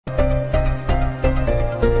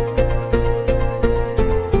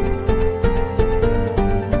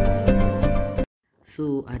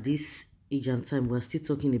at this age and time, we're still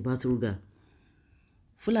talking about Ruga.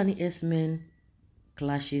 Fulani S-men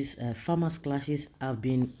clashes, farmers clashes have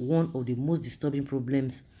been one of the most disturbing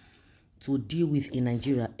problems to deal with in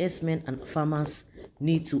Nigeria. S-men and farmers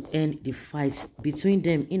need to end the fight between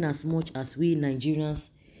them, in as much as we Nigerians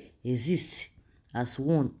exist as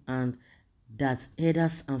one, and that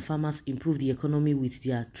herders and farmers improve the economy with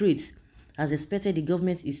their trades. As expected, the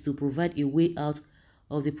government is to provide a way out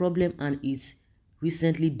of the problem, and it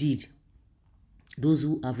recently did. Those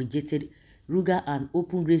who have rejected Ruga and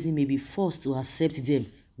open grazing may be forced to accept them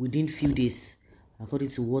within few days, according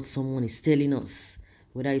to what someone is telling us.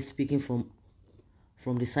 Whether he's speaking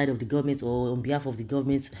from the side of the government or on behalf of the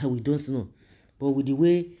government, we don't know. But with the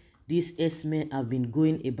way these S-men have been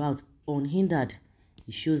going about unhindered,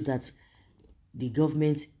 it shows that the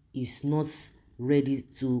government is not ready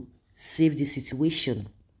to save the situation.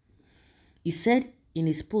 He said in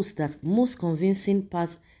his post that most convincing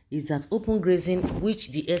part is that open grazing,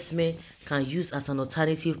 which the S-men can use as an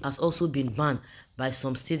alternative, has also been banned by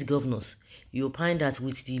some state governors. He opined that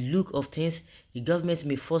with the look of things, the government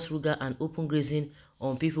may force Ruga and open grazing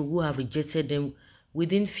on people who have rejected them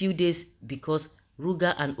within few days, because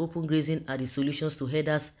Ruga and open grazing are the solutions to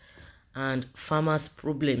herders and farmers'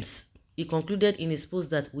 problems. He concluded in his post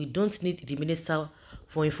that we don't need the Minister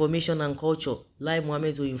for Information and Culture, Lai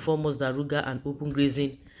Mohammed, to inform us that Ruga and open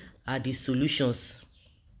grazing are the solutions.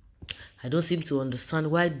 I don't seem to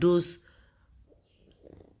understand why those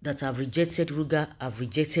that have rejected Ruga have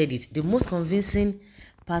rejected it. The most convincing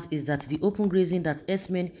part is that the open grazing that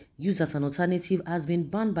S-men use as an alternative has been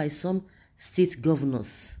banned by some state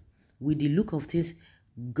governors. With the look of things,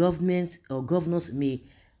 government or governors may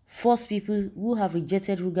force people who have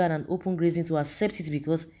rejected Ruga and open grazing to accept it,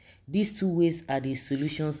 because these two ways are the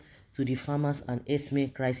solutions to the farmers and S-men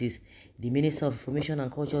crisis. The Minister of Information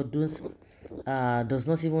and Culture does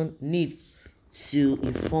not even need to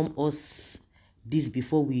inform us this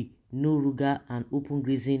before we know Ruga and open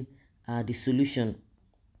grazing are the solution.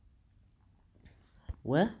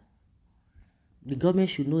 Well, the government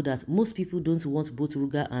should know that most people don't want both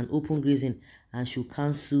Ruga and open grazing and should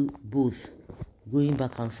cancel both, going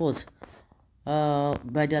back and forth.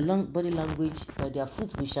 By their long body language, by their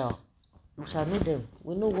foot, we shall know them.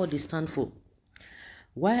 We know what they stand for.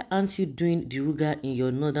 Why aren't you doing the Ruga in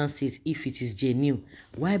your northern state if it is genuine?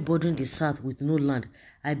 Why bothering the south with no land?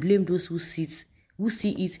 I blame those who still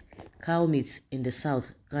eat cow meat in the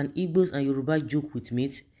south. Can Igbos and Yoruba joke with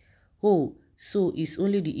meat? Oh, so it's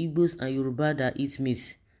only the Igbos and Yoruba that eat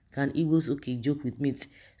meat. Can Igbos joke with meat?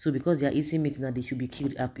 So because they are eating meat now, they should be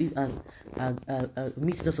killed.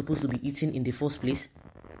 Meat is not supposed to be eaten in the first place.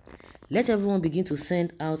 Let everyone begin to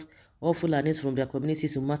send out all Fulanis from their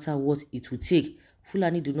communities, no matter what it will take.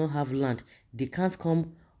 Fulani do not have land. They can't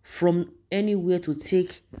come from anywhere to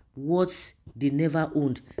take what they never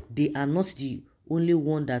owned. They are not the only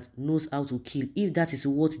one that knows how to kill. If that is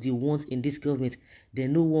what they want in this government,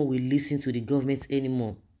 then no one will listen to the government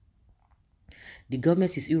anymore. The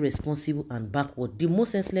government is irresponsible and backward. The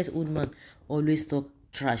most senseless old man always talk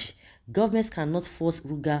trash. Governments cannot force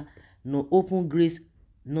Ruga nor open graze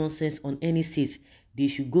nonsense on any state. They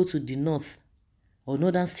should go to the north or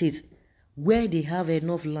northern states where they have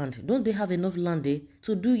enough land. Don't they have enough land there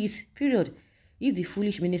to do it? Period. If the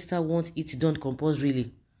foolish minister wants it done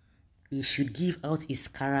compulsorily, he should give out his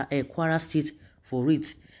Kwara state for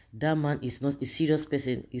it. That man is not a serious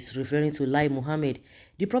person. He's referring to Lai Mohammed.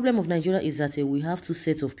 The problem of Nigeria is that we have two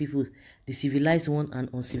sets of people, the civilized one and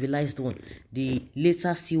uncivilized one. The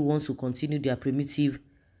latter still want to continue their primitive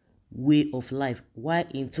way of life, while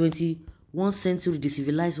in 21st century the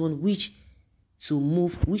civilized one wish to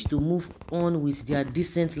move on with their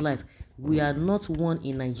decent life. We are not one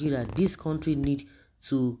in Nigeria. This country need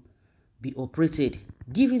to be operated.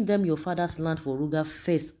 Giving them your father's land for Ruga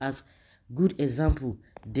first as good example,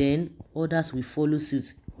 then others will follow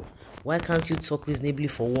suit. Why can't you talk reasonably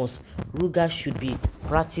for once? Ruga should be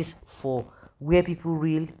practiced for where people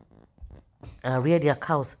rear their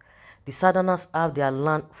cows. The southerners have their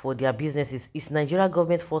land for their businesses. Is Nigeria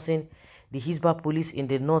government forcing the Hisbah police in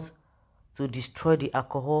the north to destroy the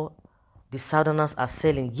alcohol the southerners are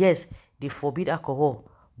selling? Yes, they forbid alcohol,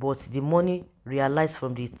 but the money realized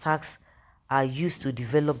from the tax are used to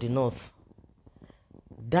develop the north.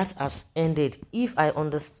 That has ended. If I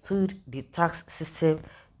understood, the tax system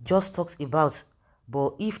just talks about,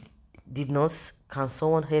 but if did not, can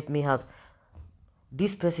someone help me out?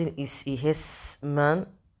 This person is a S-man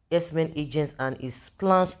agent, and his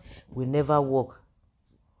plans will never work.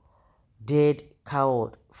 Dead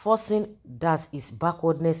coward. Forcing that is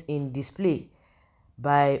backwardness in display.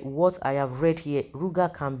 By what I have read here,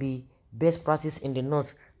 Ruga can be best practice in the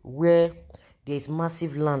north where there is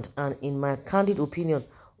massive land, and in my candid opinion,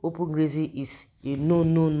 open grazing is a no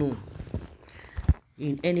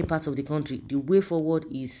in any part of the country. The way forward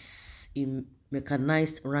is in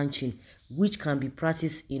mechanized ranching, which can be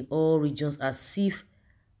practiced in all regions as if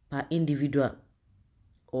per individual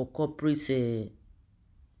or corporate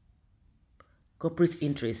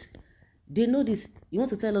interest. They know this. You want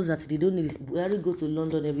to tell us that they don't need this? Buhari go to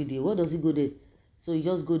London every day. What does he go there? So you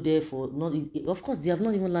just go there for not. Of course, they have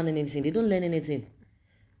not even learned anything. They don't learn anything.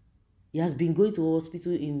 He has been going to a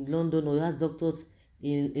hospital in London, or he has doctors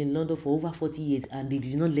in London for over 40 years, and they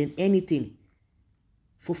did not learn anything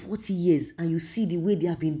for 40 years. And you see the way they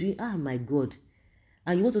have been doing. Ah, my God.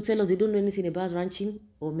 And you want to tell us they don't know anything about ranching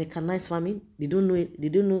or mechanized farming? They don't know it. They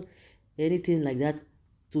don't know anything like that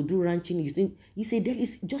to do ranching. You think you say that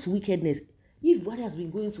is just wickedness? If Buhari has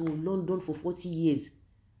been going to London for 40 years,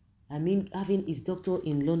 I mean, having his doctor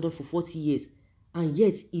in London for 40 years, and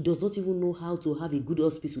yet he does not even know how to have a good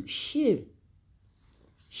hospital. Shame.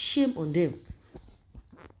 Shame on them.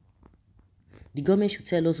 The government should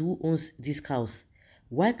tell us who owns these cows.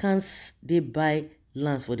 Why can't they buy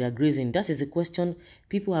lands for their grazing? That is the question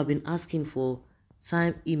people have been asking for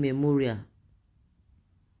time immemorial.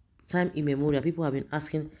 Time immemorial, people have been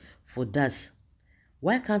asking for that.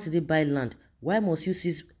 Why can't they buy land? Why must you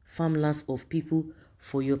seize farmlands of people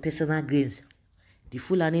for your personal gains? The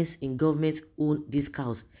Fulanis in government own these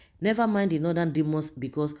cows. Never mind the northern demons,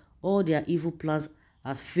 because all their evil plans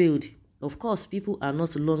have failed. Of course, people are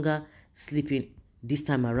not longer sleeping this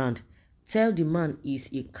time around. Tell the man is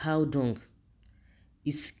a cow dung.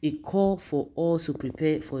 It's a call for all to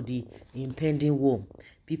prepare for the impending war.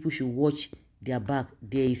 People should watch their back.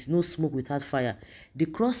 There is no smoke without fire. The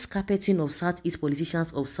cross-carpeting of Southeast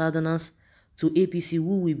politicians of Southerners to APC,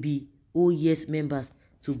 who will be OES members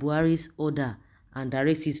to Buhari's order and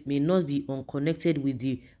directives, may not be unconnected with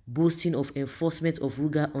the boasting of enforcement of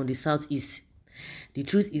Ruga on the Southeast. The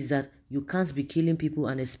truth is that you can't be killing people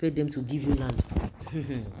and expect them to give you land.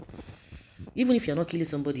 Even if you're not killing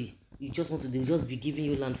somebody, you just want to, they'll just be giving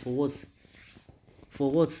you land for what?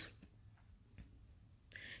 For what?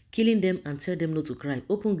 Killing them and tell them not to cry.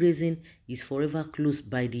 Open grazing is forever closed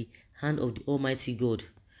by the hand of the Almighty God.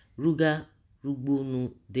 Ruga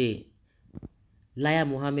Rugbunu De. Liar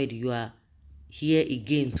Mohammed, you are here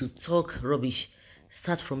again to talk rubbish.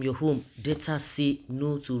 Start from your home. Data say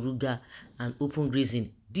no to Ruga and open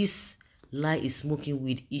grazing. This lie is smoking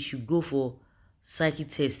weed. It should go for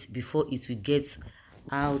psychic test before it will get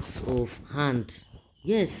out of hand.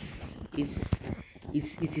 Yes, it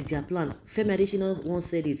is their plan. Femi Adesina once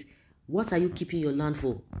said it. What are you keeping your land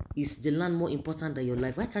for? Is the land more important than your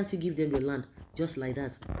life? Why can't you give them your land just like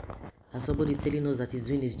that? And somebody is telling us that he's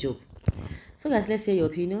doing his job. So guys, let's hear your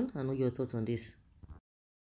opinion and know your thoughts on this.